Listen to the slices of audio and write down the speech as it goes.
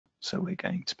So we're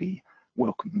going to be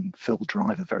welcoming Phil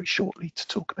Driver very shortly to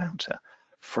talk about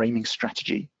framing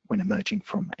strategy when emerging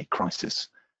from a crisis.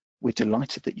 We're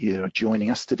delighted that you're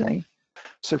joining us today.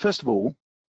 So first of all,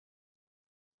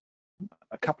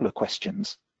 a couple of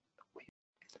questions.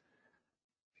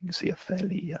 You can see a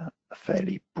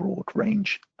fairly broad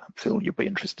range. Phil, you'll be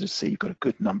interested to see you've got a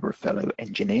good number of fellow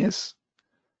engineers.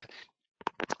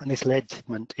 And this led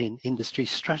segment in industry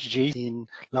strategy, in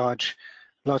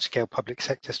large-scale public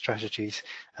sector strategies,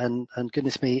 and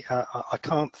goodness me, I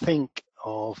can't think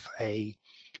of a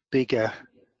bigger,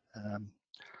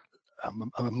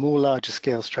 a more larger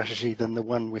scale strategy than the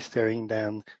one we're staring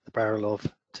down the barrel of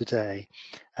today.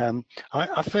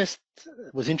 I first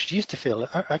was introduced to Phil,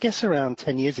 I guess around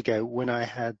 10 years ago, when I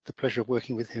had the pleasure of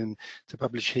working with him to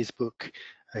publish his book,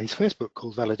 his first book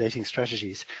called Validating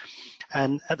Strategies.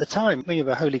 And at the time, we have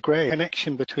a holy grail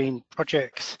connection between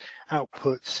projects,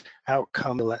 outputs,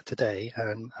 outcome that today,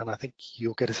 and I think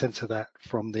you'll get a sense of that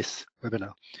from this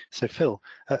webinar. So Phil,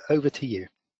 over to you.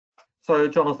 So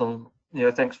Jonathan,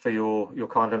 thanks for your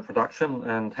kind introduction,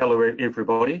 and hello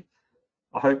everybody.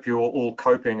 I hope you're all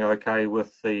coping okay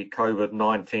with the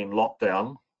COVID-19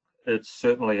 lockdown. It's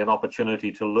certainly an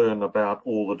opportunity to learn about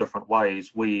all the different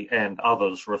ways we and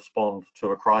others respond to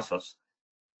a crisis.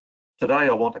 Today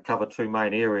I want to cover two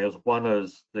main areas. One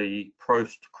is the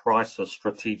post-crisis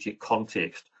strategic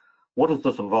context. What is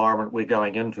this environment we're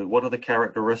going into? What are the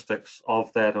characteristics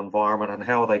of that environment, and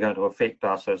how are they going to affect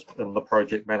us as in the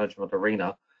project management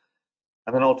arena?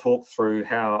 And then I'll talk through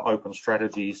how Open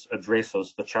Strategies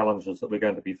addresses the challenges that we're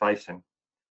going to be facing.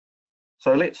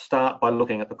 So let's start by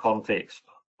looking at the context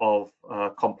of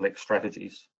complex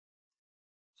strategies.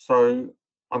 So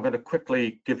I'm going to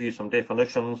quickly give you some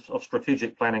definitions of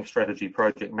strategic planning, strategy,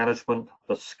 project management,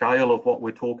 the scale of what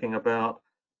we're talking about.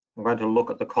 I'm going to look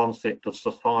at the concept of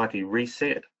society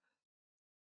reset.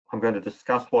 I'm going to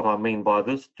discuss what I mean by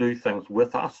this: do things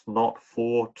with us, not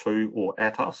for, to, or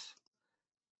at us.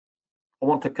 I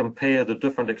want to compare the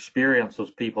different experiences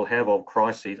people have of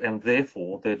crises and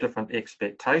therefore their different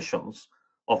expectations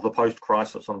of the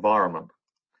post-crisis environment.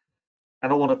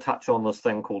 And I want to touch on this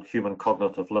thing called human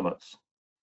cognitive limits.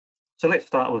 So let's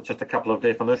start with just a couple of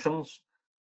definitions.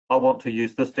 I want to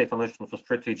use this definition for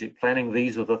strategic planning.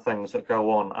 These are the things that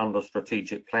go on under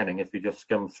strategic planning, if you just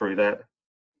skim through that.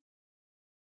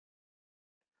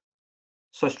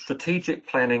 So strategic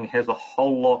planning has a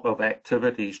whole lot of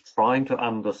activities trying to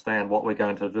understand what we're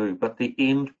going to do, but the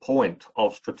end point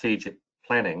of strategic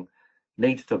planning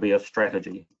needs to be a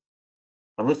strategy.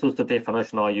 And this is the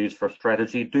definition I use for a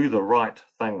strategy: do the right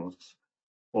things.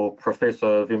 Or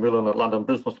Professor Vermeulen at London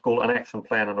Business School, an action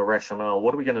plan and a rationale.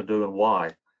 What are we going to do and why?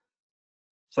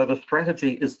 So the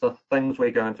strategy is the things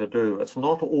we're going to do. It's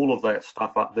not all of that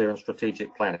stuff up there in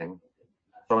strategic planning.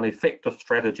 So an effective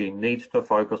strategy needs to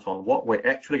focus on what we're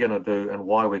actually going to do and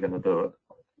why we're going to do it.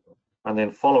 And then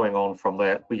following on from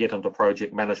that, we get into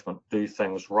project management, do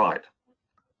things right.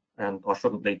 And I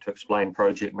shouldn't need to explain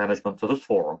project management to this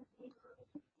forum.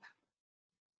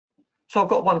 So I've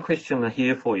got one question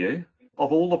here for you.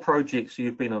 Of all the projects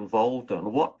you've been involved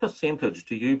in, what percentage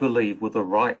do you believe were the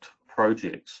right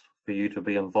projects for you to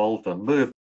be involved in?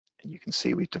 Merv? You can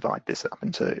see we divide this up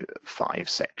into 5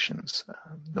 sections,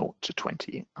 0 to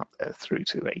 20, up there through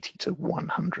to 80 to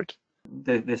 100.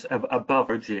 There's above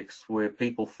projects where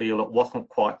people feel it wasn't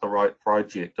quite the right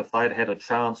project. If they'd had a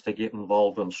chance to get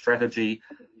involved in strategy,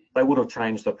 they would have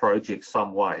changed the project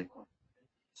some way.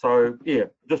 So yeah,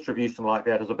 distribution like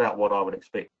that is about what I would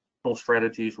expect.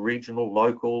 Strategies, regional,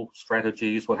 local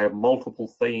strategies will have multiple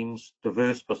themes,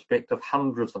 diverse perspective,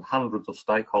 hundreds and hundreds of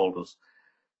stakeholders,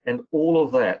 and all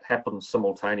of that happens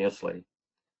simultaneously.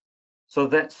 So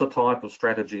that's the type of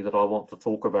strategy that I want to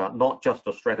talk about, not just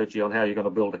a strategy on how you're going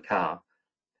to build a car.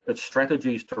 It's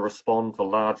strategies to respond to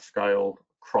large-scale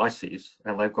crises,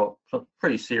 and they've got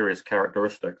pretty serious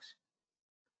characteristics.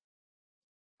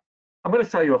 I'm going to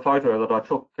show you a photo that I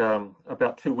took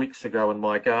about 2 weeks ago in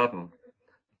my garden.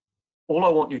 All I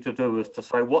want you to do is to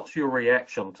say, what's your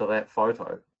reaction to that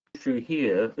photo? The issue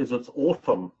here is it's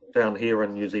autumn down here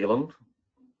in New Zealand.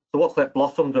 So what's that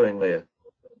blossom doing there?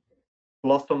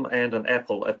 Blossom and an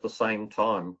apple at the same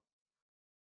time.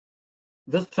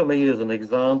 This to me is an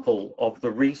example of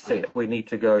the reset we need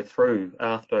to go through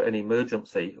after an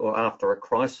emergency or after a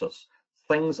crisis.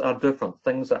 Things are different,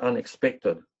 things are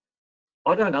unexpected.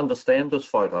 I don't understand this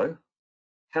photo.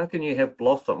 How can you have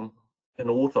blossom in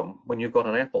autumn when you've got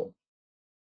an apple?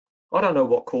 I don't know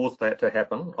what caused that to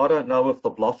happen. I don't know if the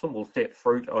blossom will set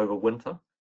fruit over winter.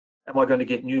 Am I going to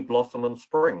get new blossom in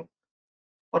spring?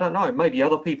 I don't know. Maybe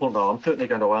other people know. I'm certainly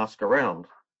going to ask around.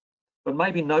 But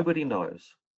maybe nobody knows.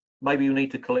 Maybe you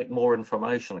need to collect more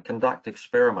information, conduct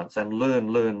experiments, and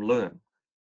learn.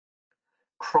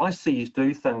 Crises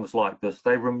do things like this.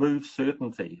 They remove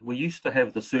certainty. We used to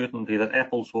have the certainty that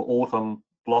apples were autumn,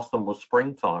 blossom was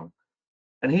springtime.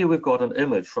 And here we've got an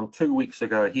image from 2 weeks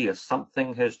ago here.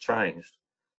 Something has changed.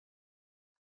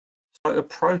 So a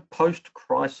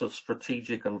post-crisis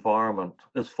strategic environment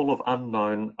is full of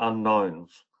unknown unknowns.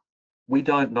 We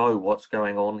don't know what's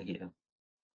going on here.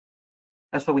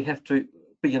 And so we have to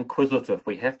be inquisitive.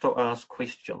 We have to ask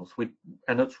questions.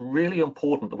 And it's really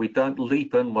important that we don't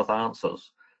leap in with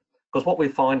answers. Because what we're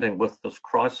finding with this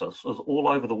crisis is all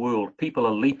over the world, people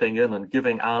are leaping in and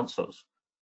giving answers.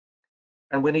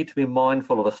 And we need to be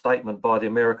mindful of a statement by the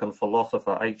American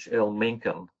philosopher H.L.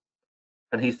 Mencken.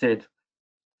 And he said,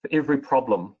 for every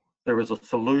problem, there is a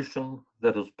solution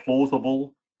that is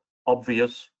plausible,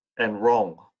 obvious, and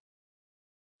wrong.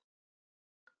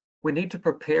 We need to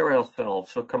prepare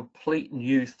ourselves for complete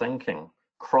new thinking.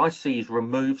 Crises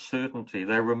remove certainty.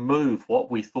 They remove what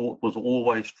we thought was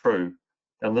always true,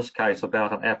 in this case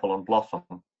about an apple and blossom.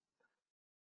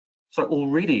 So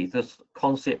already this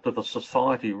concept of a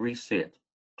society reset,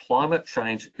 climate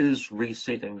change is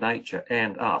resetting nature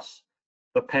and us.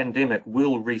 The pandemic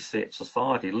will reset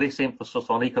society, less emphasis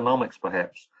on economics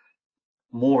perhaps,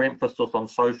 more emphasis on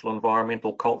social,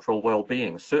 environmental, cultural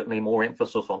well-being, certainly more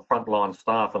emphasis on frontline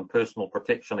staff and personal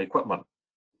protection equipment.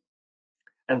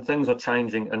 And things are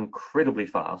changing incredibly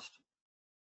fast.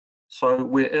 So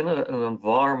we're in an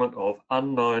environment of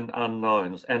unknown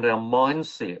unknowns, and our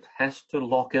mindset has to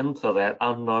lock into that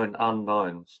unknown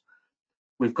unknowns.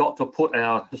 We've got to put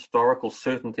our historical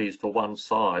certainties to one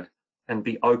side and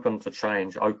be open to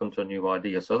change, open to new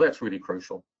ideas. So that's really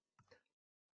crucial.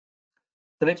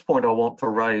 The next point I want to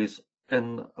raise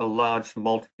in a large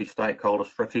multi-stakeholder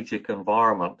strategic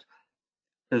environment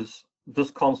is this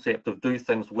concept of do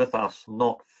things with us,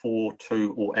 not for,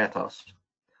 to, or at us.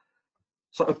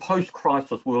 So a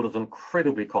post-crisis world is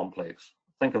incredibly complex.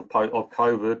 Think of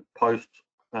COVID,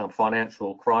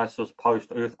 post-financial crisis,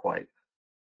 post-earthquake.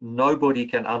 Nobody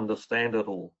can understand it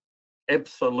all.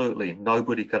 Absolutely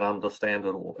nobody can understand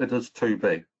it all. It is too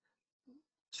big.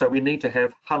 So we need to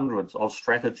have hundreds of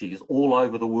strategies all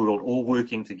over the world, all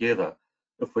working together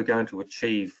if we're going to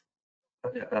achieve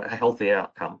a healthy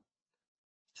outcome.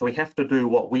 So we have to do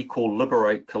what we call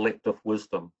liberate collective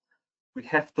wisdom. We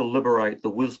have to liberate the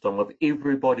wisdom of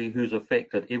everybody who's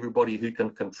affected, everybody who can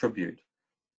contribute.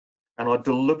 And I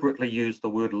deliberately use the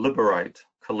word liberate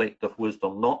collective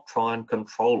wisdom, not try and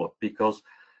control it, because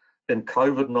in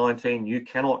COVID-19, you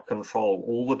cannot control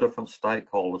all the different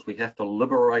stakeholders. We have to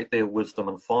liberate their wisdom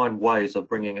and find ways of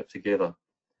bringing it together.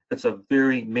 It's a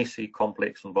very messy,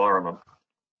 complex environment.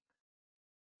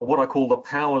 What I call the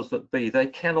powers that be, they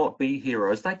cannot be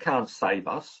heroes. They can't save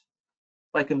us.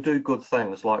 They can do good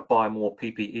things like buy more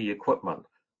PPE equipment.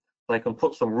 They can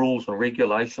put some rules and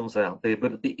regulations out there,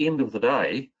 but at the end of the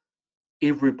day,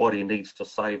 everybody needs to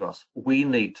save us. We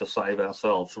need to save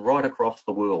ourselves right across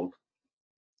the world.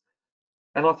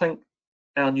 And I think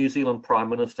our New Zealand Prime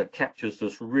Minister captures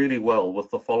this really well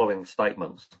with the following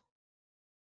statements.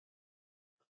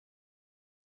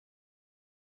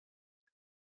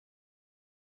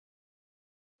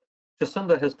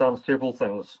 Jacinda has done several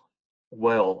things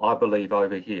well, I believe,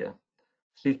 over here.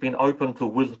 She's been open to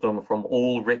wisdom from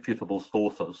all reputable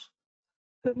sources.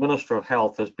 The Minister of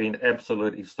Health has been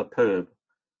absolutely superb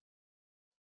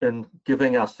in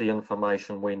giving us the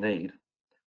information we need.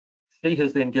 She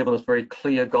has then given us very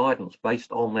clear guidance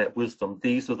based on that wisdom.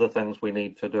 These are the things we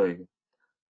need to do.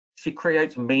 She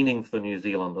creates meaning for New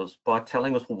Zealanders by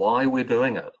telling us why we're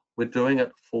doing it. We're doing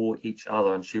it for each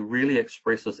other, and she really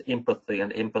expresses empathy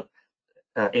and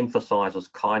emphasizes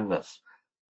kindness.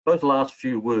 Those last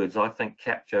few words, I think,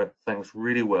 capture things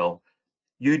really well.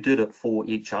 You did it for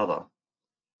each other.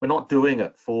 We're not doing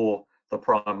it for the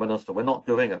Prime Minister. We're not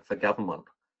doing it for government.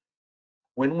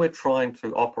 When we're trying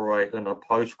to operate in a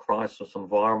post-crisis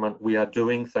environment, we are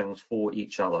doing things for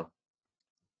each other.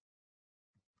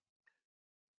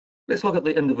 Let's look at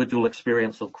the individual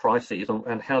experience of crises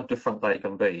and how different they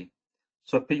can be.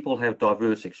 So people have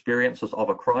diverse experiences of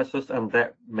a crisis, and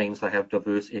that means they have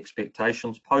diverse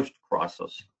expectations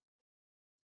post-crisis.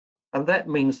 And that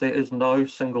means there is no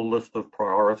single list of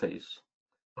priorities.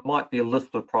 It might be a list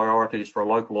of priorities for a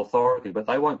local authority, but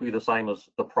they won't be the same as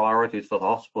the priorities for the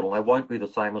hospital. They won't be the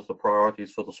same as the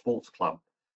priorities for the sports club.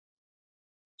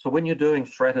 So when you're doing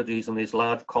strategies in these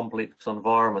large, complex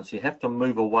environments, you have to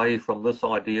move away from this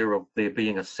idea of there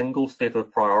being a single set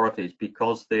of priorities,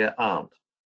 because there aren't.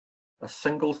 A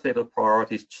single set of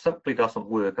priorities simply doesn't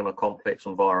work in a complex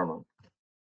environment.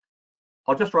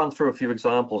 I'll just run through a few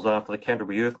examples after the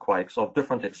Canterbury earthquakes of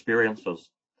different experiences.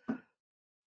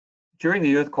 During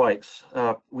the earthquakes,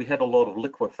 we had a lot of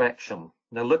liquefaction.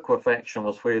 Now, liquefaction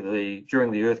is where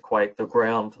during the earthquake, the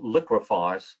ground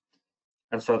liquefies,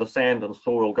 and so the sand and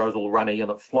soil goes all runny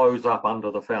and it flows up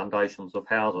under the foundations of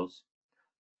houses.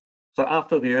 So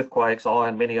after the earthquakes, I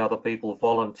and many other people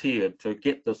volunteered to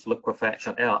get this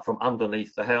liquefaction out from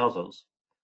underneath the houses.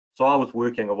 So I was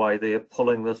working away there,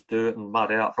 pulling this dirt and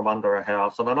mud out from under a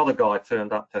house, and another guy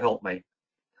turned up to help me.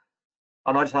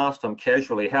 And I just asked him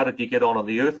casually, how did you get on in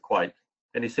the earthquake?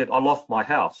 And he said, I lost my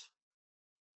house.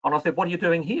 And I said, what are you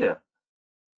doing here?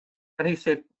 And he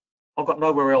said, I've got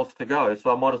nowhere else to go,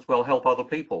 so I might as well help other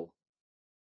people.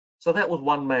 So that was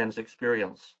one man's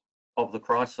experience of the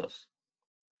crisis.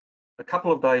 A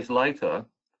couple of days later,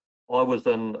 I was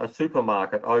in a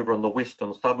supermarket over in the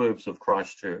western suburbs of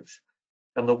Christchurch,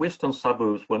 and the western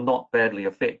suburbs were not badly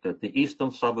affected. The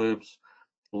eastern suburbs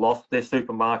lost their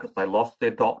supermarkets, they lost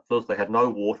their doctors, they had no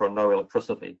water and no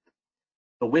electricity.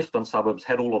 The western suburbs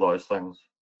had all of those things.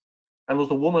 And there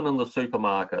was a woman in the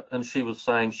supermarket, and she was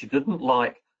saying she didn't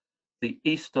like the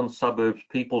eastern suburbs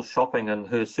people shopping in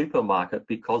her supermarket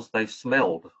because they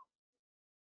smelled.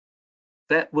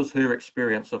 That was her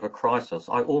experience of a crisis.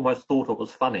 I almost thought it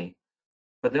was funny,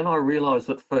 but then I realized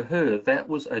that for her, that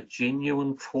was a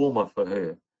genuine trauma for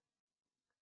her.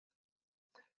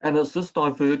 And it's this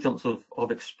divergence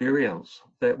of experience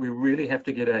that we really have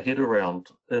to get our head around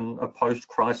in a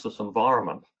post-crisis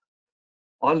environment.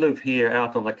 I live here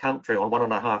out in the country on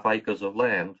 1.5 acres of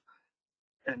land.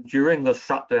 And during the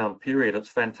shutdown period, it's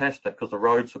fantastic because the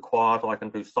roads are quiet. I can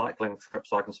do cycling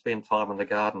trips. I can spend time in the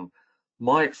garden.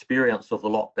 My experience of the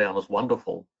lockdown is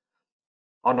wonderful.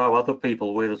 I know other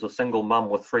people where there's a single mum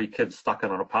with 3 kids stuck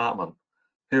in an apartment.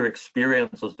 Her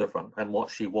experience is different, and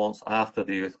what she wants after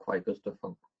the earthquake is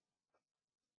different.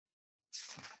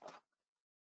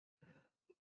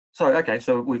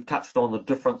 So we've touched on the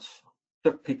difference,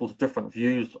 people's different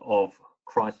views of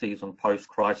crises and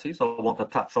post-crises. I want to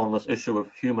touch on this issue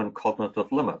of human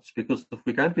cognitive limits, because if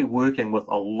we're going to be working with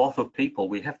a lot of people,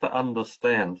 we have to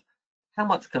understand how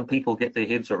much can people get their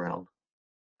heads around.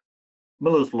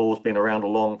 Miller's law has been around a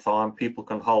long time. People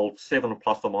can hold 7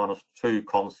 ± 2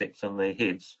 concepts in their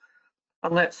heads.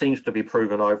 And that seems to be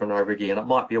proven over and over again. It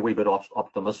might be a wee bit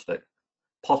optimistic.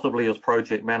 Possibly as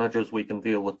project managers, we can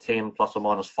deal with 10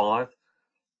 ± 5.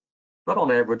 But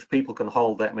on average, people can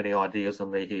hold that many ideas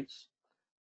in their heads.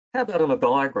 How about in a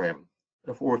diagram,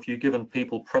 or if you're given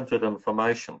people printed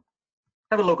information?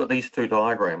 Have a look at these 2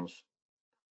 diagrams.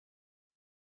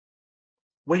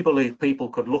 We believe people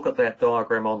could look at that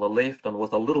diagram on the left, and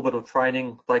with a little bit of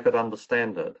training, they could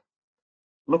understand it.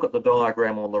 Look at the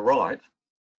diagram on the right,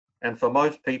 and for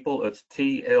most people, it's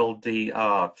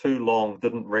TLDR, too long,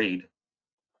 didn't read.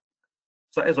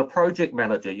 So as a project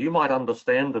manager, you might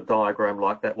understand a diagram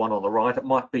like that one on the right. It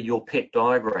might be your pet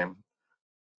diagram.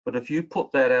 But if you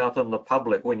put that out in the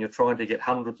public when you're trying to get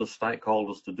hundreds of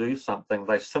stakeholders to do something,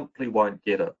 they simply won't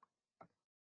get it.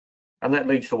 And that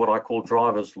leads to what I call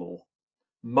driver's law.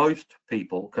 Most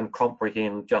people can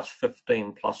comprehend just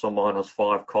 15 ±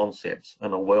 5 concepts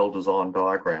in a well-designed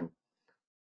diagram.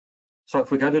 So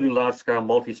if we're going to do large-scale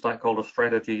multi-stakeholder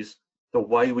strategies, the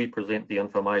way we present the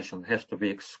information has to be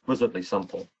exquisitely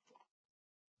simple.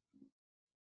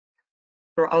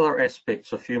 There are other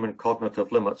aspects of human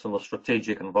cognitive limits in the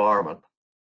strategic environment.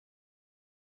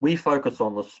 We focus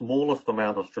on the smallest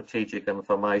amount of strategic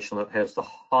information that has the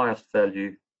highest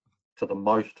value to the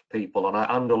most people, and I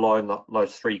underline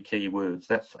those 3 key words.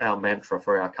 That's our mantra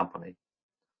for our company.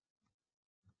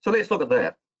 So let's look at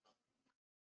that.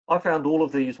 I found all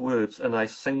of these words in a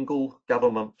single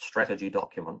government strategy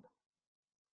document,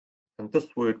 and this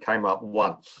word came up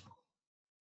once.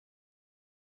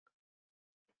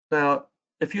 Now,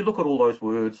 if you look at all those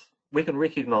words, we can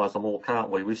recognise them all, can't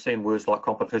we? We've seen words like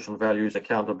competition, values,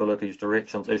 accountabilities,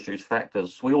 directions, issues,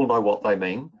 factors. We all know what they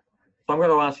mean. So I'm going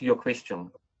to ask you a question.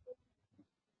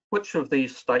 Which of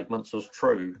these statements is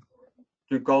true?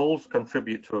 Do goals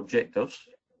contribute to objectives?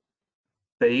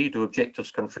 B, do objectives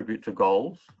contribute to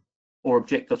goals? Or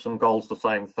objectives and goals the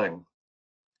same thing?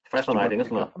 Fascinating,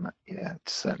 isn't it? Yeah, it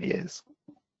certainly is.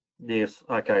 Yes,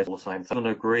 okay, it's all the same thing.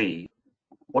 I agree.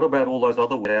 What about all those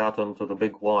other words out into the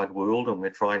big wide world, and we're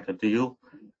trying to deal?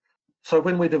 So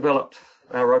when we developed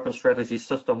our open strategy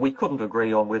system, we couldn't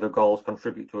agree on whether goals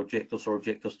contribute to objectives or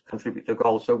objectives contribute to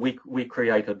goals. So we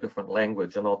created different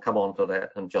language, and I'll come on to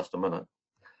that in just a minute.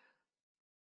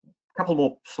 A couple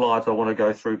more slides I want to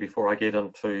go through before I get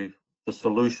into the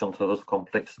solution to this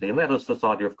complexity, and that is this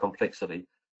idea of complexity.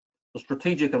 The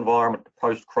strategic environment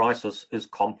post-crisis is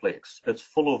complex. It's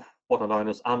full of what are known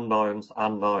as unknowns,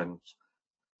 unknowns.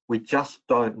 We just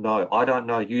don't know. I don't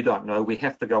know, you don't know. We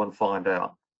have to go and find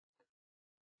out.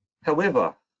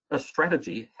 However, a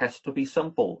strategy has to be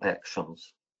simple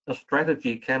actions. A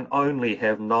strategy can only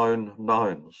have known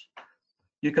knowns.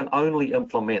 You can only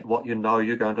implement what you know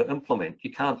you're going to implement.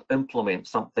 You can't implement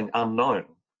something unknown.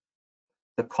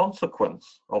 The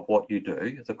consequence of what you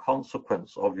do, the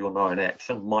consequence of your known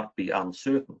action might be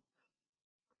uncertain,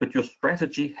 but your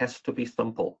strategy has to be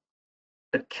simple.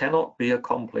 It cannot be a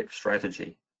complex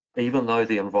strategy, even though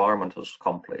the environment is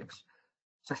complex.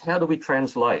 So how do we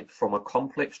translate from a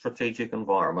complex strategic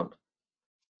environment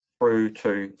through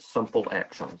to simple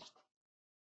actions?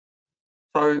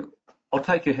 So I'll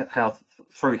take you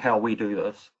through how we do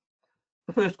this.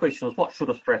 The first question is, what should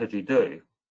a strategy do?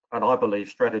 And I believe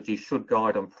strategy should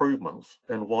guide improvements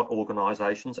in what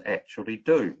organisations actually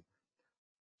do.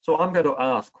 So I'm going to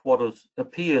ask what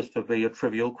appears to be a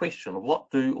trivial question. What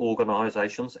do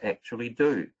organisations actually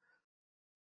do?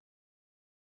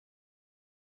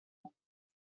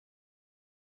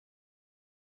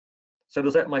 So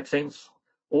does that make sense?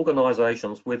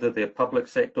 Organisations, whether they're public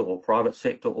sector or private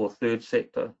sector or third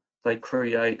sector, they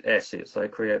create assets, they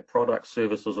create products,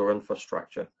 services or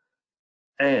infrastructure,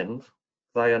 and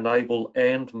they enable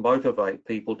and motivate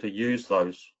people to use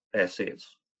those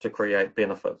assets to create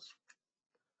benefits.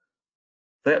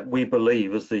 That, we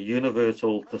believe, is the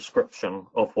universal description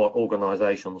of what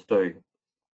organisations do.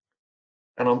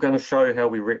 And I'm going to show how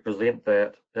we represent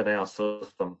that in our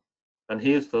system. And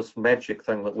here's this magic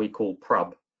thing that we call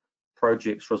PRUB,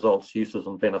 Projects, Results, Uses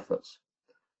and Benefits.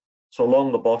 So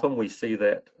along the bottom, we see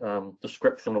that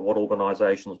description of what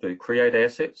organisations do: create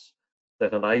assets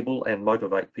that enable and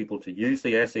motivate people to use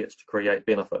the assets to create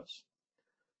benefits.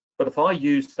 But if I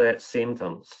use that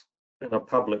sentence in a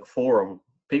public forum,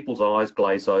 people's eyes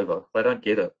glaze over. They don't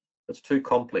get it. It's too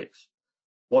complex.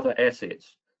 What are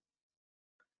assets?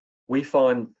 We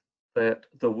find that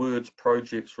the words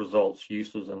projects, results,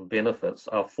 uses and benefits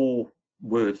are 4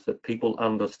 words that people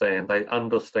understand. They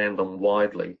understand them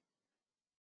widely.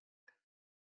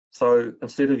 So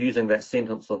instead of using that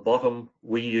sentence at the bottom,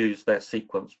 we use that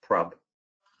sequence PRUB.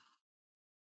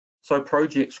 So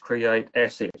projects create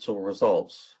assets or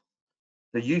results.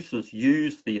 The users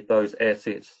use those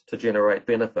assets to generate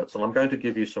benefits, and I'm going to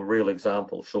give you some real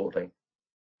examples shortly.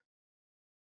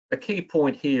 A key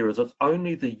point here is it's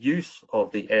only the use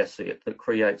of the asset that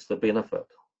creates the benefit.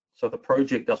 So the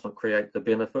project doesn't create the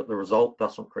benefit, the result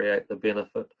doesn't create the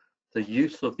benefit. The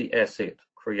use of the asset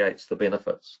creates the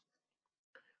benefits.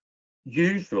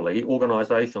 Usually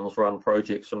organisations run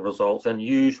projects and results, and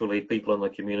usually people in the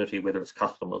community, whether it's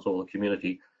customers or the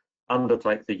community,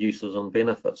 undertake the uses and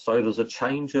benefits. So there's a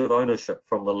change of ownership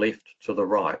from the left to the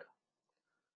right.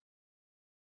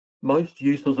 Most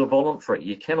uses are voluntary.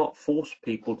 You cannot force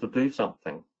people to do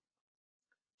something.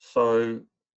 So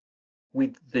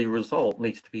the result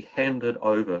needs to be handed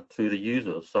over to the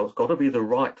users. So it's got to be the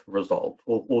right result,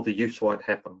 or the use won't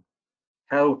happen.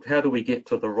 How do we get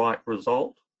to the right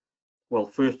result? Well,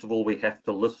 first of all, we have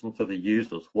to listen to the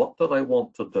users. What do they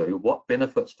want to do? What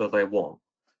benefits do they want?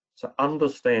 So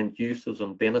understand uses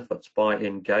and benefits by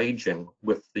engaging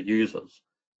with the users.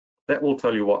 That will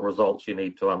tell you what results you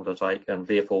need to undertake and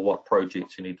therefore what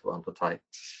projects you need to undertake.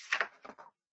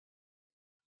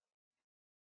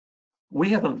 We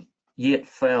haven't yet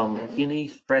found any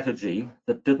strategy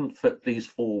that didn't fit these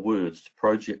 4 words: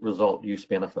 project, result, use,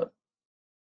 benefit.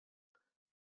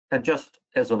 And just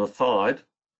as an aside,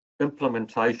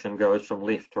 implementation goes from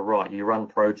left to right. You run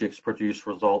projects, produce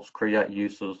results, create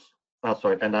uses,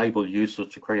 enable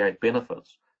users to create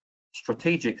benefits.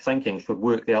 Strategic thinking should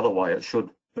work the other way. It should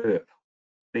BURP,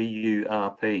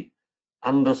 B-U-R-P.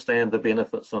 Understand the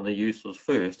benefits and the uses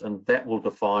first, and that will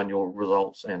define your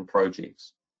results and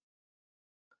projects.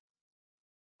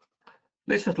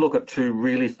 Let's just look at 2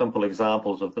 really simple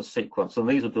examples of the sequence, and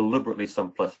these are deliberately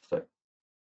simplistic.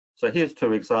 So here's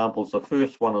 2 examples. The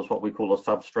first one is what we call a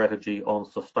sub-strategy on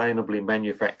sustainably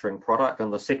manufacturing product,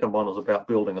 and the second one is about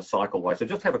building a cycleway. So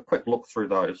just have a quick look through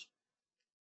those.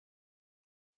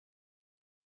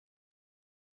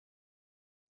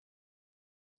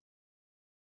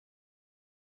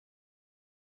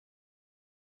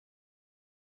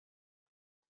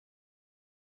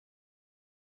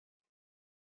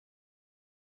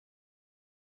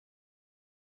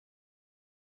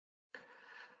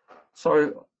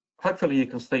 So hopefully you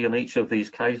can see in each of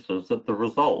these cases that the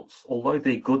results, although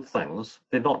they're good things,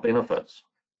 they're not benefits.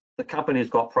 The company's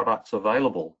got products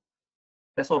available.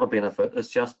 That's not a benefit, it's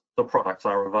just the products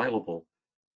are available.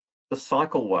 The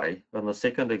cycleway in the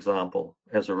second example,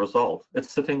 as a result,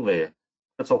 it's sitting there.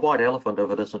 It's a white elephant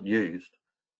if it isn't used.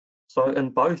 So in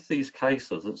both these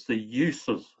cases, it's the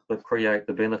uses that create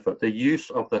the benefit. The use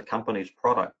of the company's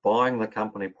product, buying the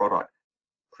company product,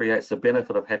 creates the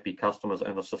benefit of happy customers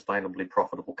and a sustainably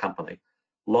profitable company.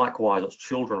 Likewise, it's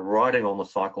children riding on the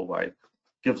cycle wave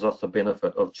gives us the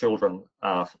benefit of children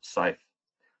are safe.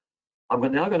 I'm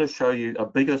now going to show you a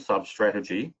bigger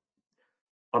sub-strategy.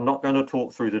 I'm not going to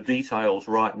talk through the details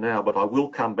right now, but I will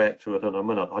come back to it in a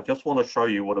minute. I just want to show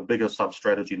you what a bigger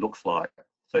sub-strategy looks like.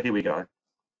 So here we go.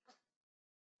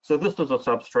 So this is a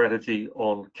sub-strategy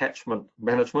on catchment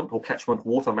management or catchment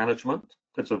water management.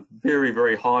 It's a very,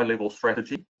 very high level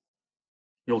strategy.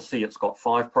 You'll see it's got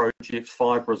 5 projects,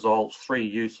 5 results, 3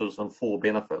 uses and 4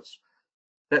 benefits.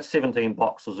 That's 17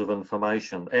 boxes of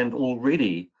information, and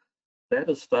already that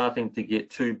is starting to get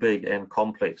too big and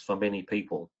complex for many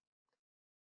people.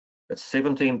 It's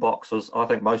 17 boxes. I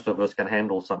think most of us can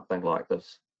handle something like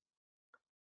this.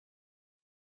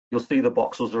 You'll see the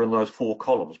boxes are in those 4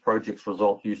 columns: projects,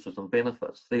 results, uses and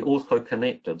benefits. They're also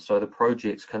connected, so the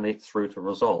projects connect through to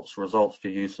results, results to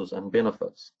uses and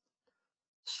benefits.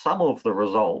 Some of the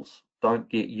results don't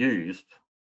get used.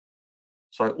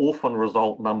 So orphan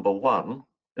result number 1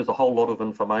 is a whole lot of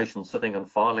information sitting in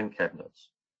filing cabinets.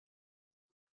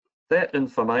 That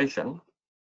information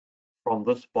from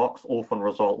this box, orphan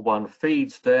result 1,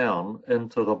 feeds down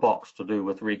into the box to do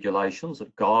with regulations.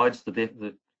 It guides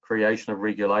the creation of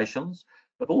regulations.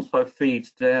 It also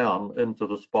feeds down into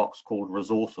this box called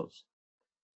resources.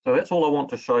 So that's all I want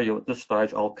to show you at this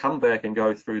stage. I'll come back and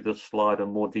go through this slide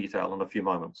in more detail in a few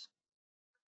moments.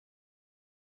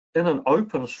 In an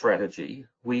open strategy,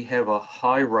 we have a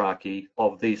hierarchy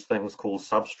of these things called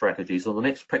sub-strategies, and the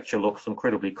next picture looks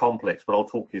incredibly complex, but I'll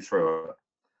talk you through it.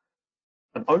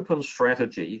 An open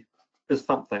strategy is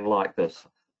something like this.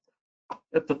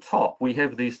 At the top, we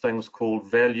have these things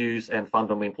called values and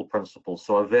fundamental principles.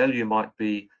 So a value might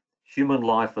be human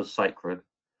life is sacred.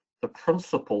 The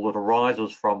principle that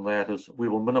arises from that is we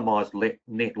will minimize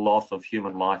net loss of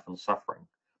human life and suffering.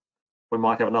 We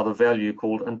might have another value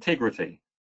called integrity.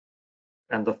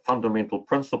 And the fundamental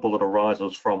principle that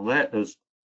arises from that is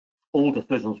all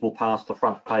decisions will pass the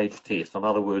front page test. In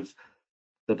other words,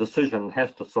 the decision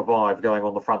has to survive going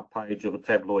on the front page of a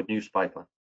tabloid newspaper.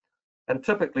 And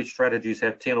typically strategies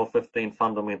have 10 or 15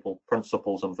 fundamental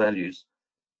principles and values.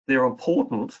 They're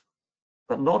important,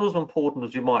 but not as important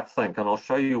as you might think, and I'll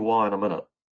show you why in a minute.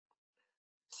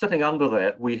 Sitting under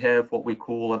that, we have what we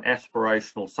call an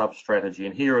aspirational sub-strategy,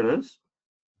 and here it is.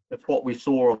 It's what we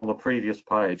saw on the previous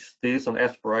page. There's an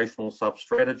aspirational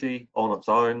sub-strategy on its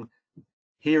own.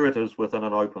 Here it is within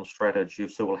an open strategy.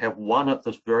 So we'll have one at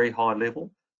this very high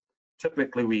level.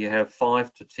 Typically, we have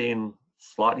 5 to 10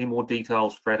 slightly more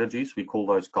detailed strategies. We call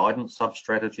those guidance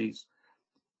sub-strategies.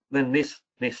 Then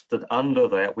nested under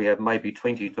that, we have maybe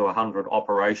 20 to 100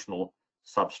 operational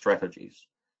sub-strategies.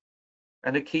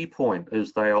 And a key point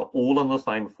is they are all in the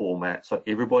same format, so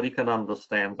everybody can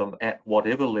understand them at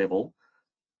whatever level,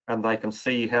 and they can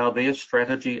see how their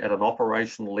strategy at an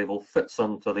operational level fits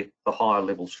into the higher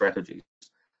level strategies.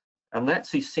 And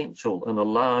that's essential in a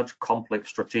large, complex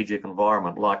strategic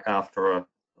environment like after an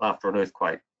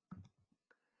earthquake.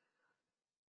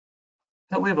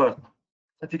 However,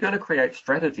 if you're going to create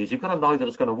strategies, you've got to know that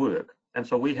it's going to work. And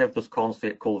so we have this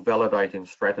concept called validating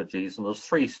strategies, and there's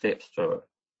 3 steps to it.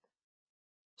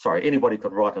 Sorry, anybody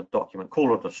could write a document,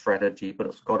 call it a strategy, but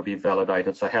it's got to be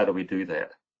validated. So how do we do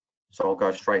that? So I'll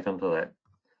go straight into that.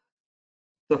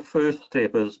 The first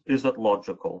step is it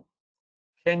logical?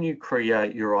 Can you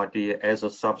create your idea as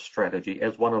a sub-strategy,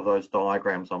 as one of those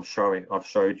diagrams I've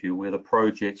showed you, where the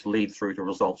projects lead through to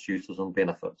results, uses, and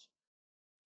benefits?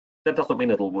 That doesn't mean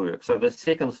it'll work. So the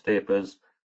second step is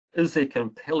there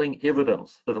compelling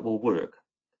evidence that it will work?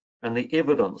 And the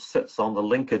evidence sits on the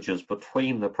linkages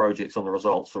between the projects and the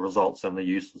results and the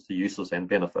uses and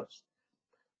benefits.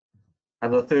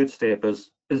 And the third step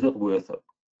is it worth it?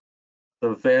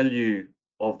 The value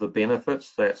of the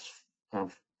benefits, that's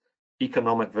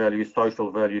economic value,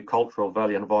 social value, cultural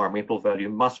value, environmental value,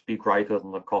 must be greater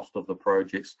than the cost of the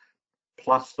projects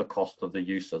plus the cost of the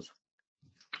uses.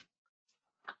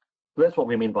 That's what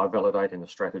we mean by validating a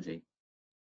strategy.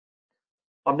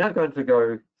 I'm now going to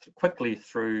go quickly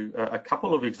through a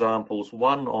couple of examples,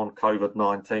 one on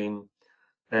COVID-19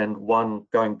 and one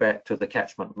going back to the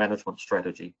catchment management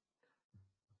strategy.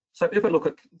 So if we look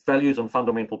at values and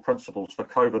fundamental principles for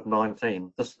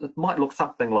COVID-19, it might look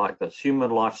something like this: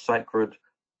 human life sacred.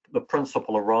 The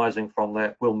principle arising from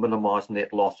that will minimize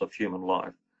net loss of human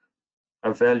life.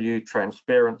 A value,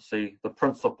 transparency. The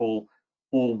principle,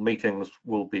 all meetings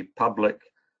will be public,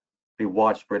 be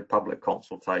widespread public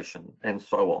consultation, and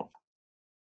so on.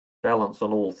 balance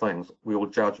in all things, we will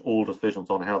judge all decisions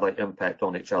on how they impact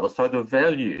on each other. So the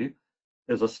value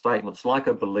is a statement, it's like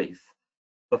a belief.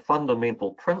 The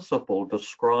fundamental principle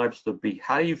describes the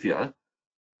behavior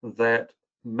that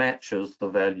matches the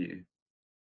value.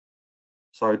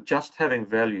 So just having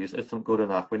values isn't good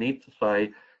enough. We need to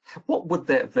say, what would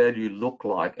that value look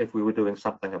like if we were doing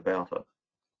something about it?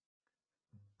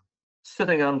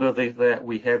 Sitting under that,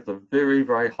 we have the very,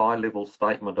 very high level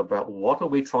statement about what are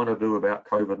we trying to do about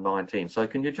COVID-19. So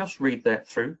can you just read that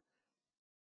through?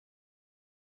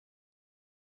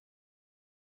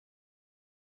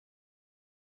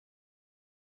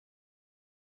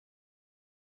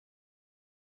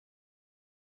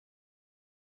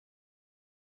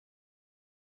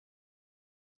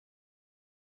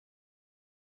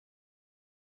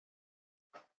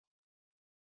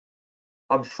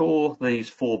 I'm sure these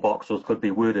 4 boxes could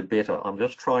be worded better. I'm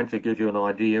just trying to give you an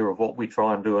idea of what we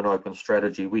try and do in Open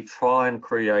Strategy. We try and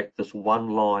create this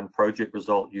one-line project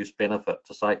result use benefit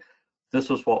to say, this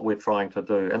is what we're trying to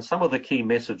do. And some of the key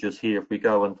messages here, if we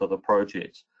go into the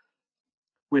projects,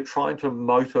 we're trying to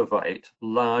motivate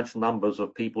large numbers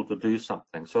of people to do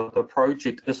something. So the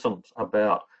project isn't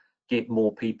about get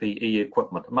more PPE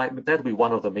equipment. That'll be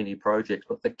one of the many projects,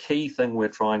 but the key thing we're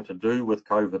trying to do with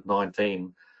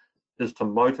COVID-19 is to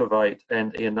motivate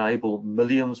and enable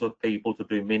millions of people to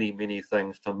do many, many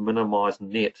things to minimize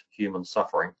net human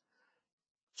suffering.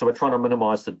 So we're trying to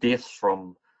minimize the deaths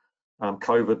from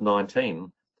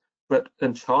COVID-19, but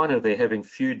in China they're having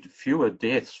fewer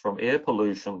deaths from air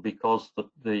pollution because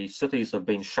the cities have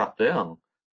been shut down.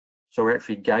 So we're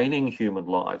actually gaining human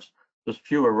lives. There's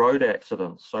fewer road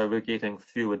accidents, so we're getting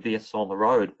fewer deaths on the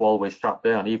road while we're shut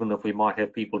down, even if we might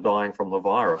have people dying from the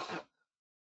virus.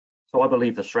 So I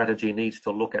believe the strategy needs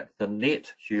to look at the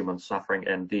net human suffering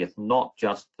and death, not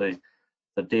just the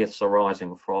deaths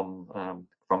arising from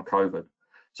COVID.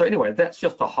 So anyway, that's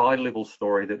just a high-level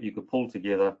story that you could pull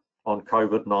together on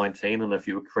COVID-19, and if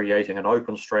you were creating an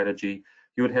open strategy,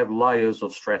 you would have layers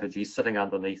of strategy sitting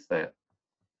underneath that.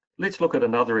 Let's look at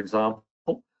another example.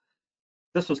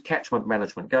 This is catchment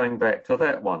management, going back to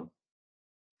that one.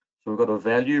 So we've got a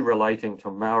value relating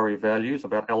to Maori values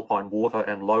about alpine water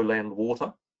and lowland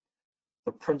water.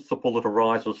 The principle that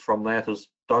arises from that is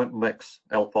don't mix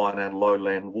alpine and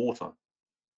lowland water.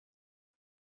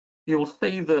 You'll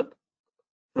see that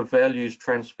the values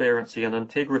transparency and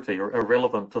integrity are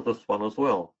relevant to this one as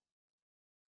well.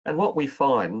 And what we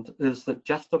find is that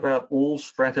just about all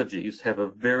strategies have a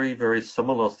very, very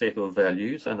similar set of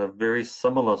values and a very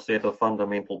similar set of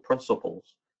fundamental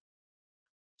principles.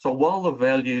 So while the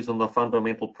values and the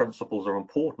fundamental principles are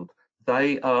important,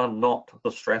 they are not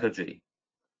the strategy.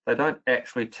 They don't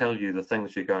actually tell you the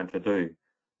things you're going to do.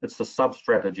 It's the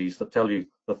sub-strategies that tell you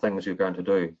the things you're going to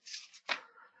do.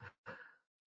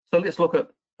 So let's look at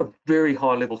a very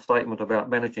high-level statement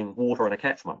about managing water in a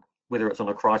catchment, whether it's in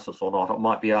a crisis or not. It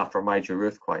might be after a major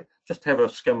earthquake. Just have a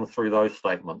skim through those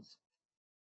statements.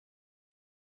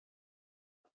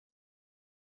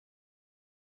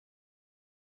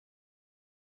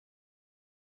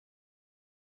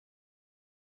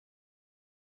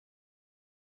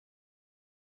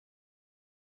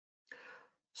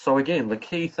 So again, the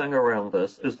key thing around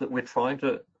this is that we're trying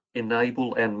to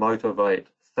enable and motivate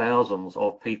thousands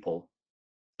of people.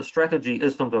 The strategy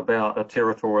isn't about a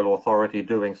territorial authority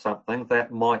doing something.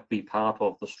 That might be part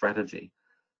of the strategy.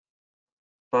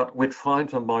 But we're trying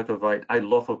to motivate a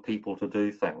lot of people to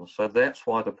do things. So that's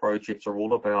why the projects are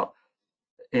all about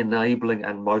enabling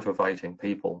and motivating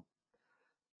people.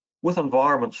 With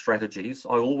environment strategies,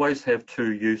 I always have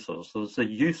 2 uses. There's the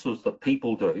uses that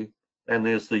people do, and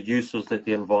there's the uses that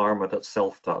the environment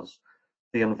itself does.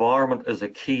 The environment is a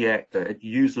key actor. It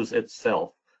uses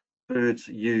itself. Birds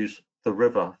use the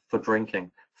river for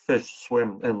drinking. Fish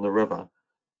swim in the river.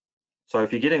 So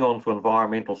if you're getting on to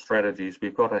environmental strategies,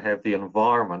 we've got to have the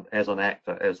environment as an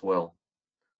actor as well.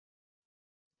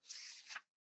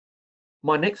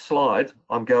 My next slide,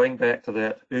 I'm going back to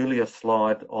that earlier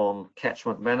slide on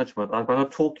catchment management. I'm going to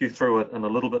talk you through it in a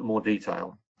little bit more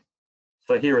detail.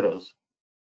 So here it is.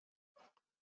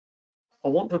 I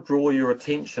want to draw your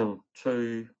attention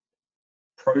to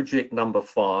project number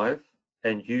 5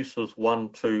 and uses 1,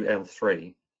 2, and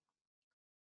 3.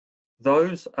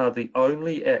 Those are the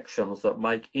only actions that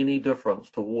make any difference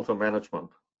to water management.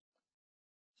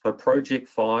 So project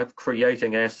 5,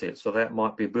 creating assets. So that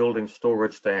might be building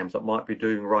storage dams. It might be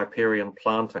doing riparian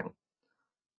planting.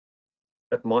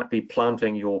 It might be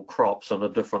planting your crops in a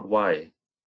different way.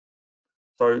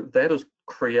 So that is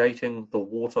creating the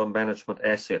water management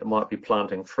asset. It might be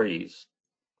planting trees.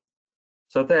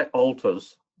 So that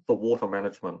alters the water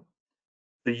management.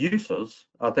 The uses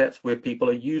are that's where people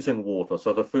are using water.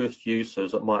 So the first use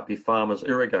is it might be farmers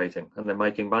irrigating and they're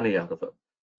making money out of it.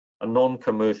 A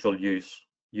non-commercial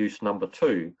use number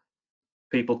 2,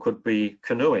 people could be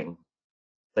canoeing.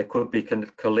 They could be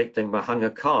collecting mahanga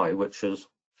kai, which is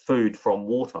food from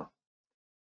water.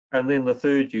 And then the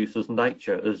third use is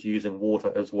nature is using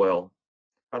water as well.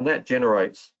 And that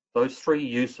generates, those 3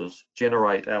 uses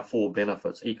generate our 4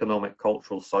 benefits: economic,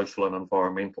 cultural, social, and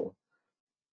environmental.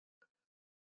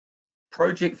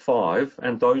 Project 5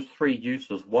 and those 3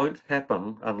 uses won't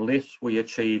happen unless we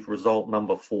achieve result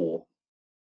number 4.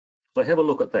 So have a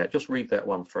look at that, just read that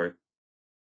one through.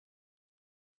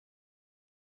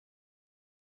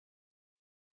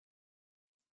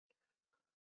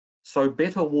 So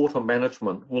better water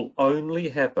management will only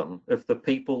happen if the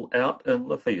people out in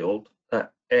the field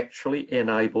are actually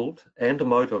enabled and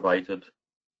motivated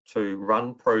to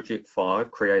run Project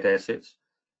 5, create assets,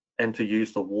 and to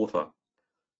use the water.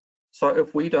 So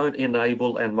if we don't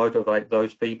enable and motivate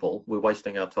those people, we're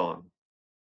wasting our time.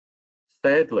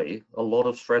 Sadly, a lot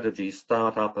of strategies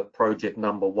start up at project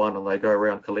number 1 and they go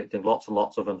around collecting lots and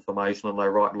lots of information and they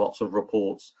write lots of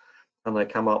reports and they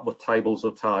come up with tables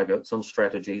of targets and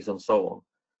strategies and so on.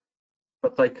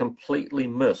 But they completely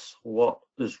miss what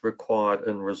is required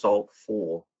in result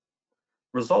 4.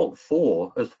 Result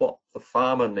 4 is what the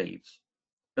farmer needs.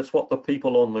 It's what the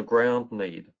people on the ground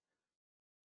need.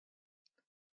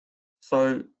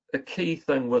 So a key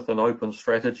thing with an open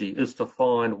strategy is to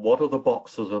find what are the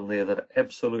boxes in there that are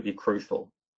absolutely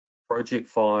crucial. Project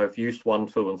 5, use 1,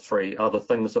 2, and 3 are the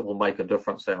things that will make a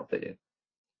difference out there.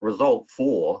 Result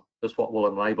 4 is what will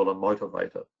enable and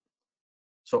motivate it.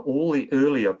 So all the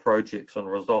earlier projects and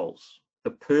results,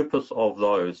 the purpose of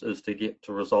those is to get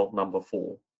to result number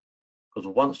 4. Because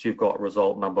once you've got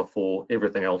result number 4,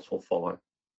 everything else will follow.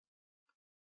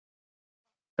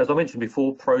 As I mentioned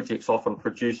before, projects often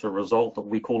produce a result that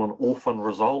we call an orphan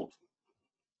result.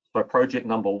 So project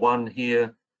number 1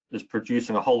 here is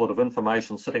producing a whole lot of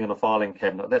information sitting in a filing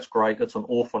cabinet. That's great, it's an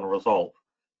orphan result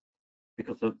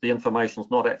because the information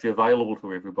is not actually available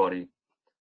to everybody.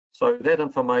 So that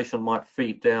information might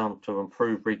feed down to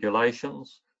improve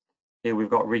regulations. Here we've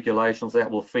got regulations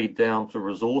that will feed down to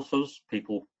resources.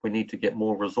 We need to get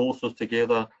more resources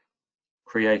together,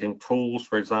 creating tools,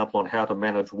 for example, on how to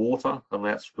manage water, and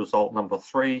that's result number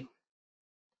 3.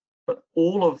 But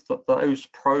all of those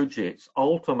projects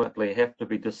ultimately have to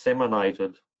be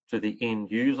disseminated to the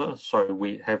end user, so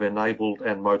we have enabled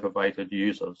and motivated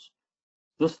users.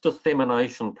 This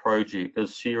dissemination project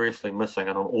is seriously missing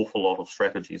in an awful lot of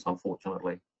strategies,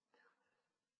 unfortunately.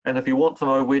 And if you want to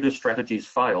know where do strategies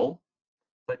fail,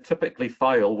 they typically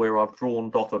fail where I've drawn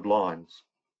dotted lines.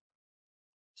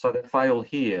 So they fail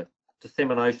here.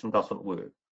 Dissemination doesn't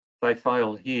work. They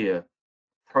fail here.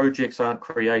 Projects aren't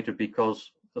created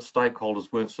because the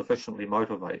stakeholders weren't sufficiently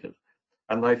motivated.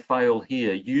 And they fail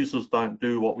here. Users don't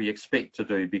do what we expect to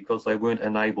do because they weren't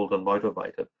enabled and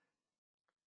motivated.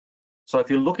 So if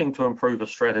you're looking to improve a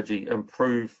strategy,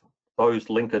 improve those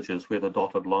linkages where the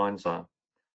dotted lines are.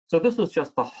 So this is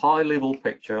just a high-level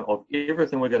picture of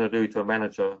everything we're going to do to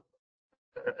manage a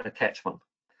catchment.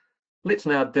 Let's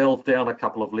now delve down a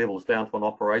couple of levels, down to an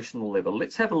operational level.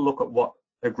 Let's have a look at what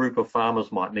a group of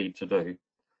farmers might need to do.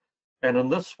 And in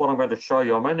this, what I'm going to show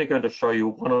you, I'm only going to show you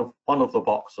one of the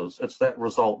boxes. It's that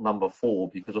result number 4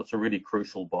 because it's a really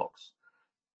crucial box.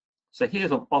 So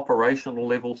here's an operational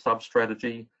level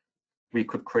sub-strategy. We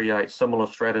could create similar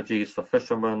strategies for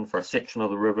fishermen, for a section of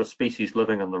the river, species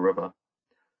living in the river.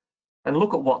 And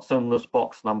look at what's in this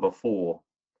box number 4.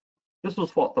 This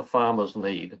is what the farmers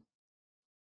need.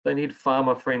 They need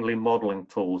farmer-friendly modelling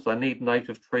tools. They need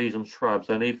native trees and shrubs.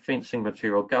 They need fencing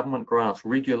material, government grants,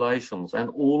 regulations,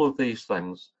 and all of these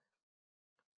things.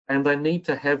 And they need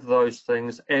to have those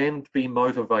things and be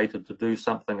motivated to do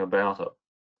something about it.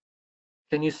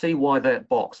 Can you see why that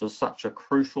box is such a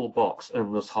crucial box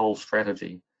in this whole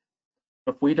strategy?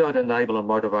 If we don't enable and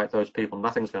motivate those people,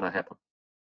 nothing's going to happen.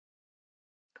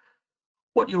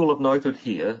 What you will have noted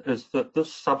here is that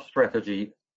this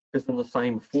sub-strategy is in the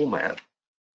same format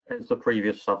as the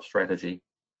previous sub-strategy.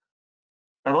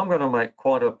 And I'm going to make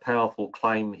quite a powerful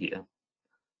claim here.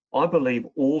 I believe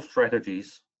all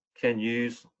strategies can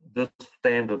use this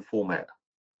standard format.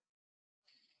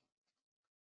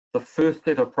 The first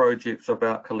set of projects are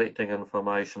about collecting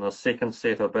information, a second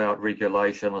set about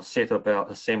regulation, a set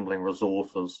about assembling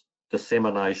resources,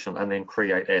 dissemination, and then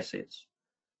create assets.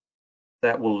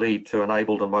 That will lead to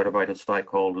enabled and motivated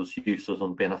stakeholders, uses,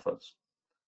 and benefits.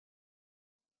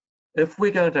 If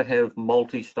we're going to have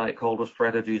multi-stakeholder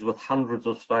strategies with hundreds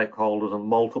of stakeholders and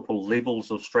multiple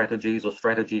levels of strategies, a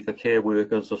strategy for care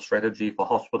workers, a strategy for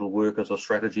hospital workers, a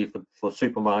strategy for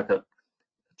supermarket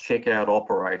checkout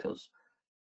operators,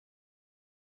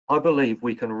 I believe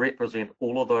we can represent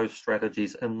all of those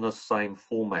strategies in the same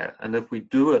format. And if we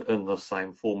do it in the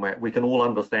same format, we can all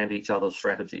understand each other's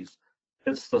strategies.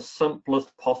 It's the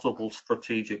simplest possible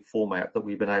strategic format that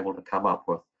we've been able to come up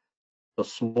with. The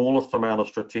smallest amount of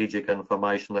strategic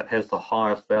information that has the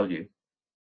highest value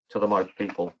to the most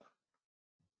people.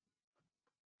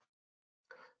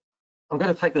 I'm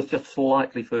going to take this just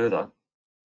slightly further.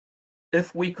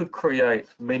 If we could create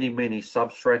many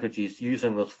sub-strategies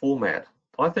using this format,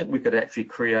 I think we could actually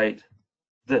create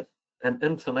an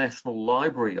international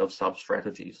library of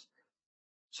sub-strategies.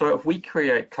 So if we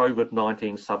create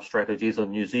COVID-19 sub-strategies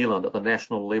in New Zealand at the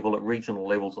national level, at regional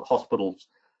levels, at hospitals,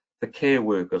 for care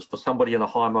workers, for somebody in a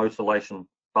home isolation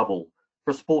bubble,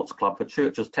 for a sports club, for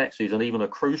churches, taxis, and even a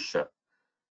cruise ship,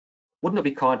 wouldn't it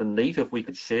be kind of neat if we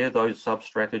could share those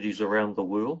sub-strategies around the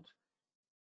world?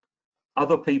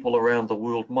 Other people around the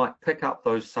world might pick up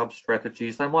those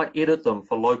sub-strategies, they might edit them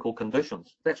for local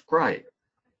conditions. That's great.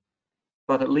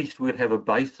 But at least we'd have a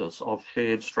basis of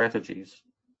shared strategies.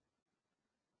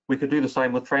 We could do the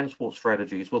same with transport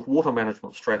strategies, with water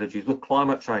management strategies, with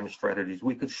climate change strategies.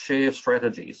 We could share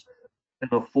strategies in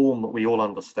a form that we all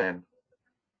understand.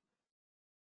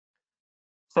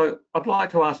 So I'd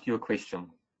like to ask you a question.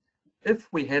 If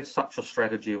we had such a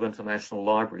strategy of international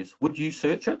libraries, would you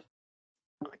search it?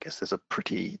 I guess there's a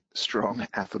pretty strong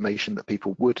affirmation that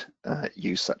people would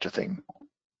use such a thing.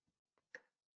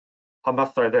 I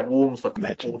must say that warms the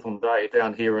autumn day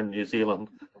down here in New Zealand.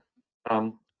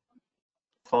 And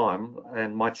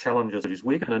my challenge is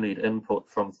we're going to need input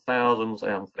from thousands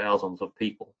and thousands of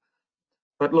people.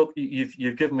 But look,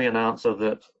 you've given me an answer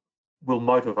that will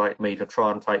motivate me to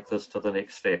try and take this to the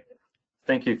next step.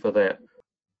 Thank you for that.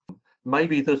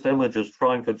 Maybe this image is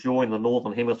trying to join the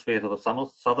Northern Hemisphere to the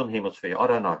Southern Hemisphere, I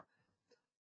don't know.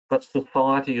 But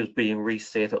society is being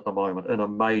reset at the moment in a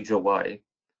major way.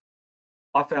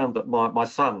 I found that my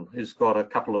son has got a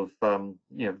couple of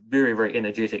very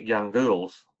energetic young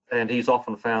girls, and he's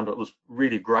often found it was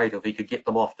really great if he could get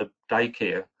them off to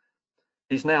daycare.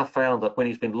 He's now found that when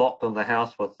he's been locked in the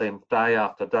house with them day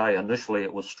after day, initially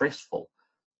it was stressful,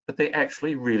 but they're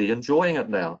actually really enjoying it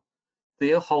now.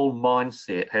 Their whole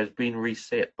mindset has been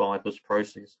reset by this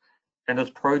process. And as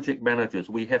project managers,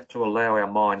 we have to allow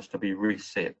our minds to be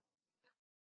reset.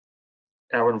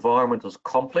 Our environment is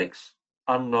complex,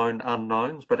 unknown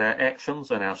unknowns, but our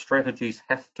actions and our strategies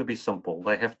have to be simple.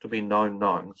 They have to be known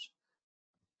knowns.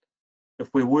 If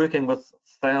we're working with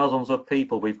thousands of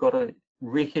people, we've got to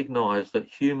recognize that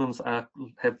humans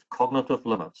have cognitive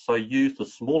limits. So use the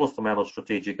smallest amount of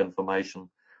strategic information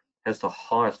has the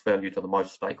highest value to the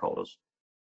most stakeholders.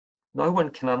 No one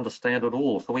can understand it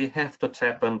all, so we have to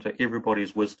tap into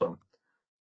everybody's wisdom.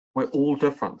 We're all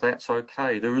different, that's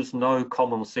okay. There is no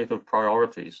common set of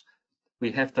priorities.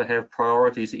 We have to have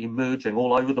priorities emerging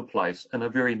all over the place in a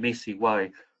very messy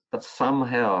way, but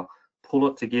somehow pull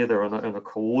it together in a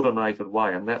coordinated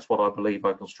way, and that's what I believe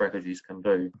open strategies can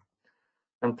do.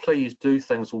 And please do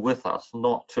things with us,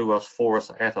 not to us, for us,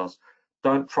 at us.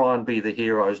 Don't try and be the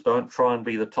heroes, don't try and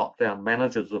be the top-down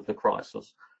managers of the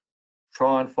crisis.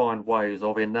 Try and find ways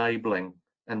of enabling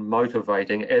and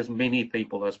motivating as many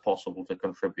people as possible to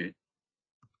contribute.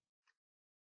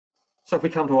 So if we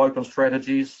come to open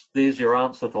strategies, there's your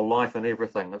answer to life and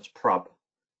everything, it's PRUB.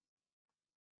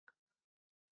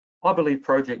 I believe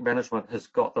project management has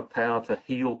got the power to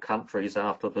heal countries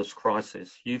after this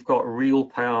crisis. You've got real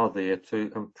power there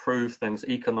to improve things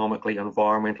economically,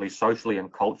 environmentally, socially,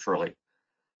 and culturally.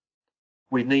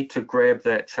 We need to grab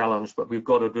that challenge, but we've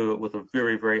got to do it with a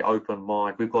very open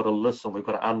mind. We've got to listen, we've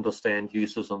got to understand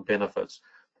uses and benefits.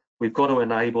 We've got to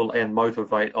enable and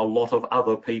motivate a lot of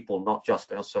other people, not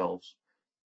just ourselves.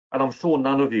 And I'm sure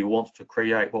none of you wants to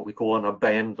create what we call an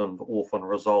abandoned orphan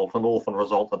result, an orphan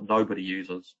result that nobody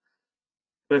uses.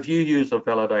 But if you use a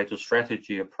validated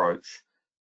strategy approach,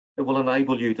 it will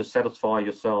enable you to satisfy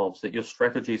yourselves that your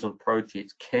strategies and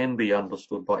projects can be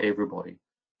understood by everybody,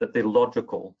 that they're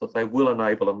logical, that they will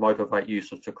enable and motivate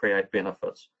users to create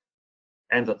benefits,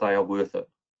 and that they are worth it.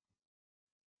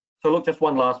 So look, just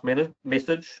one last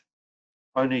message.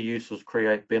 Only users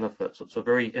create benefits. It's a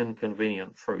very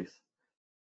inconvenient truth.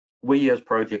 We as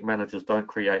project managers don't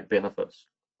create benefits.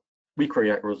 We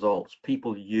create results.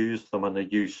 People use them, and the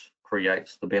use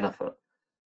creates the benefit.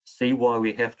 See why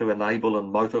we have to enable and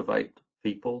motivate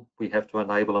people. We have to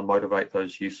enable and motivate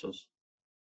those users.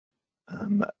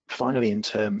 Finally, in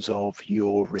terms of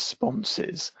your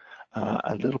responses,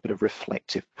 a little bit of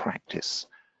reflective practice.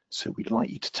 So we'd like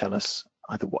you to tell us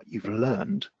either what you've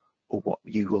learned or what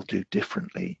you will do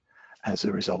differently as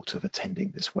a result of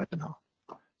attending this webinar.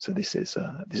 So this is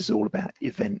all about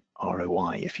event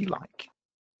ROI, if you like.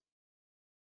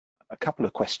 A couple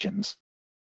of questions.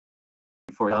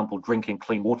 For example, drinking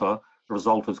clean water, the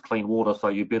result is clean water, so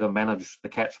you better manage the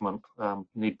catchment,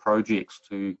 need projects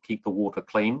to keep the water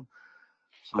clean.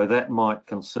 So that might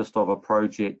consist of a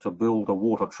project to build a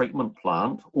water treatment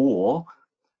plant, or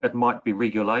it might be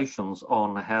regulations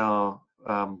on how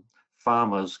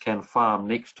farmers can farm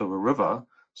next to a river,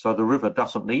 so the river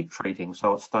doesn't need treating,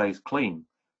 so it stays clean.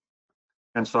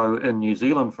 And so in New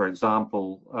Zealand, for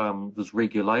example, there's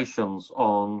regulations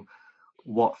on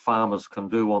what farmers can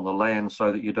do on the land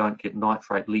so that you don't get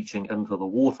nitrate leaching into the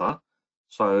water.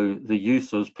 So the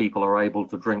use is people are able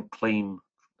to drink clean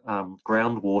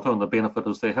groundwater, and the benefit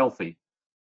is they're healthy.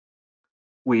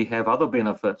 We have other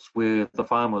benefits where the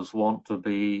farmers want to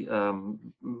be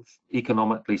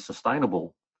economically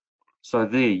sustainable. So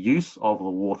their use of the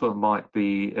water might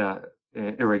be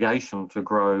irrigation to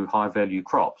grow high value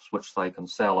crops, which they can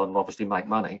sell and obviously make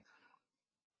money.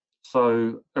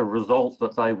 So a result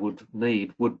that they would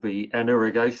need would be an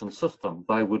irrigation system.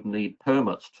 They would need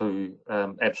permits to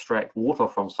abstract water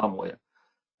from somewhere.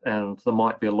 And there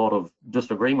might be a lot of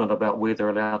disagreement about where they're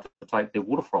allowed to take their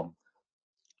water from.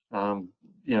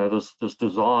 You know, there's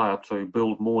desire to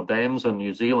build more dams in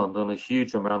New Zealand and a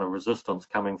huge amount of resistance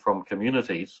coming from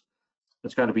communities.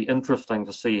 It's going to be interesting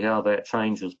to see how that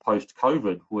changes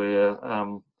post-COVID, where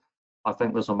I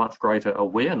think there's a much greater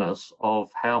awareness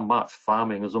of how much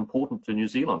farming is important to New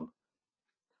Zealand.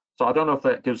 So I don't know if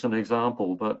that gives an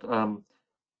example, but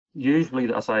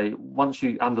usually I say once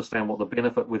you understand what the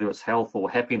benefit, whether it's health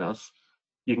or happiness,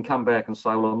 you can come back and say,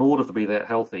 well, in order to be that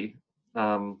healthy,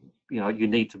 you know, you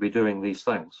need to be doing these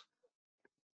things.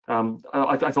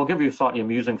 I'll give you a slightly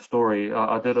amusing story.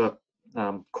 I did a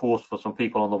course for some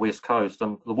people on the West Coast,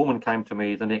 and the woman came to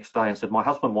me the next day and said, my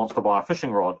husband wants to buy a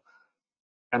fishing rod.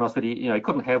 And I said, you know, he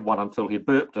couldn't have one until he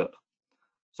burped it.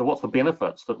 So what's the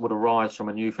benefits that would arise from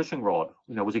a new fishing rod?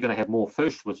 You know, was he going to have more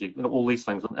fish? Was he, you know, all these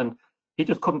things? And he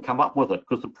just couldn't come up with it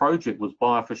because the project was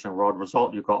buy a fishing rod,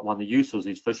 result you got one, the uses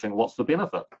he's fishing, what's the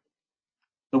benefit?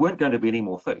 There weren't going to be any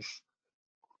more fish.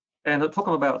 And it took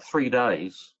him about 3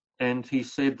 days. And he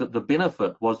said that the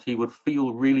benefit was he would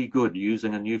feel really good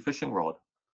using a new fishing rod.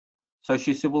 So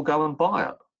she said, well, go and buy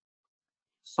it.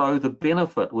 So the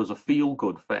benefit was a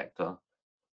feel-good factor.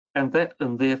 And that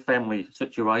in their family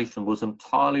situation was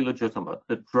entirely legitimate.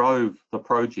 It drove the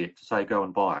project to say, go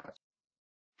and buy it.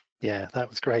 Yeah, that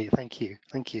was great. Thank you.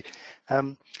 Thank you.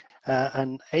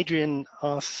 And Adrian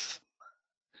asks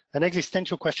an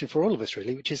existential question for all of us,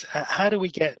 really, which is how do we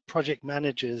get project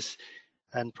managers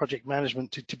and project management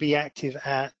to be active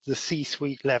at the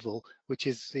C-suite level, which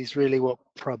is really what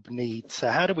PRUB needs. So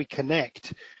how do we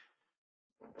connect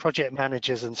project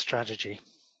managers and strategy?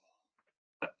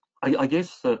 I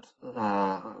guess that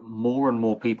more and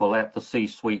more people at the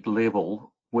C-suite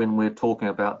level, when we're talking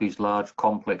about these large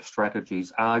complex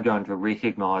strategies, are going to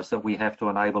recognize that we have to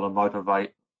enable and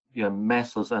motivate, you know,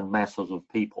 masses and masses of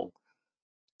people.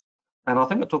 And I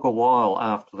think it took a while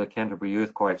after the Canterbury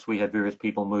earthquakes. We had various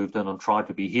people moved in and tried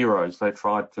to be heroes. They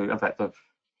tried to, in fact,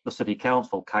 the City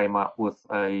Council came up with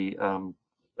a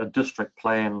district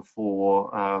plan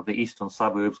for the eastern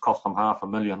suburbs, cost them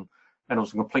 $500,000, and it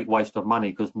was a complete waste of money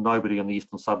because nobody in the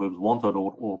eastern suburbs wanted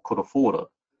or could afford it.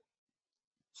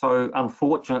 So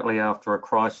unfortunately, after a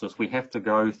crisis, we have to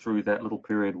go through that little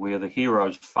period where the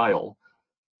heroes fail,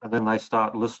 and then they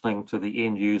start listening to the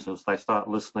end users. They start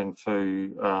listening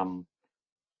to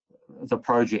the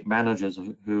project managers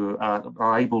who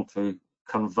are able to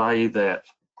convey that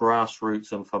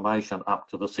grassroots information up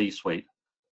to the C-suite.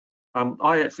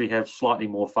 I actually have slightly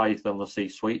more faith in the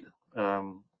C-suite.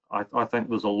 I think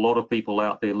there's a lot of people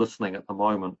out there listening at the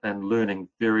moment and learning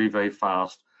very, very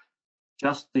fast.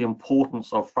 Just the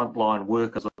importance of frontline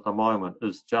workers at the moment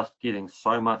is just getting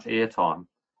so much airtime.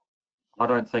 I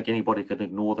don't think anybody can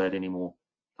ignore that anymore.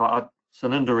 It's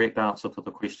an indirect answer to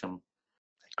the question.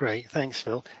 Great, thanks,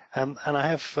 Phil. And I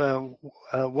have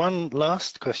one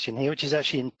last question here, which is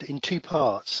actually in two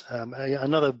parts.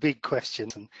 Another big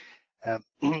question.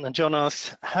 And John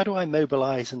asks, how do I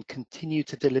mobilize and continue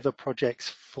to deliver projects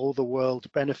for the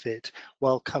world benefit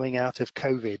while coming out of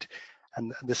COVID?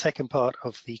 And the second part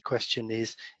of the question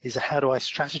is how do I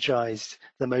strategize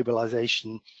the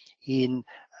mobilization in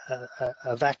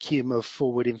a vacuum of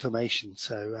forward information?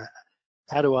 So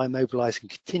how do I mobilize and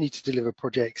continue to deliver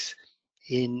projects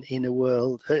in a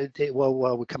world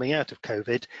while we're coming out of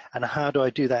COVID, and how do I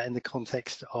do that in the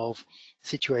context of a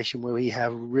situation where we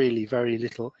have really very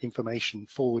little information,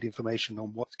 forward information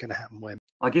on what's going to happen when?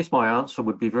 I guess my answer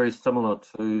would be very similar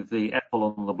to the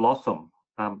apple on the blossom.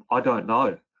 I don't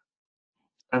know.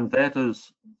 And that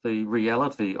is the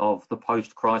reality of the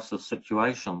post-crisis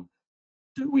situation.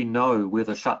 Do we know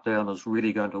whether shutdown is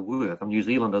really going to work? And New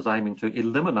Zealand is aiming to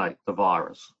eliminate the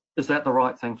virus. Is that the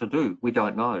right thing to do? We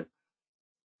don't know.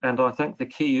 And I think the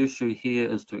key issue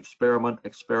here is to experiment,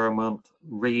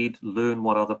 read, learn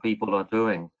what other people are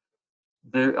doing.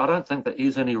 I don't think there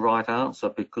is any right answer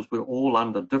because we're all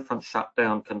under different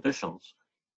shutdown conditions.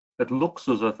 It looks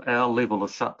as if our level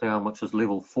of shutdown, which is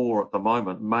level 4 at the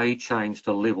moment, may change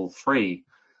to level 3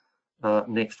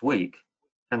 next week.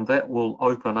 And that will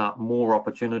open up more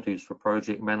opportunities for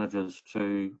project managers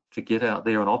to get out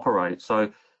there and operate.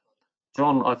 So,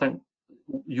 John, I think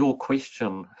your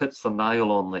question hits the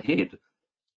nail on the head,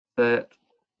 that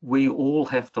we all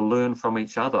have to learn from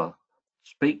each other.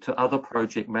 Speak to other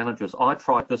project managers. I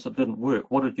tried this, it didn't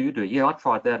work. What did you do? Yeah, I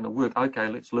tried that and it worked. Okay,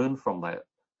 let's learn from that.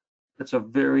 It's a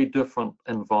very different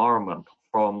environment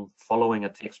from following a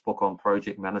textbook on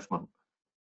project management.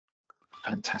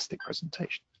 Fantastic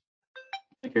presentation.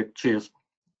 Thank you. Cheers.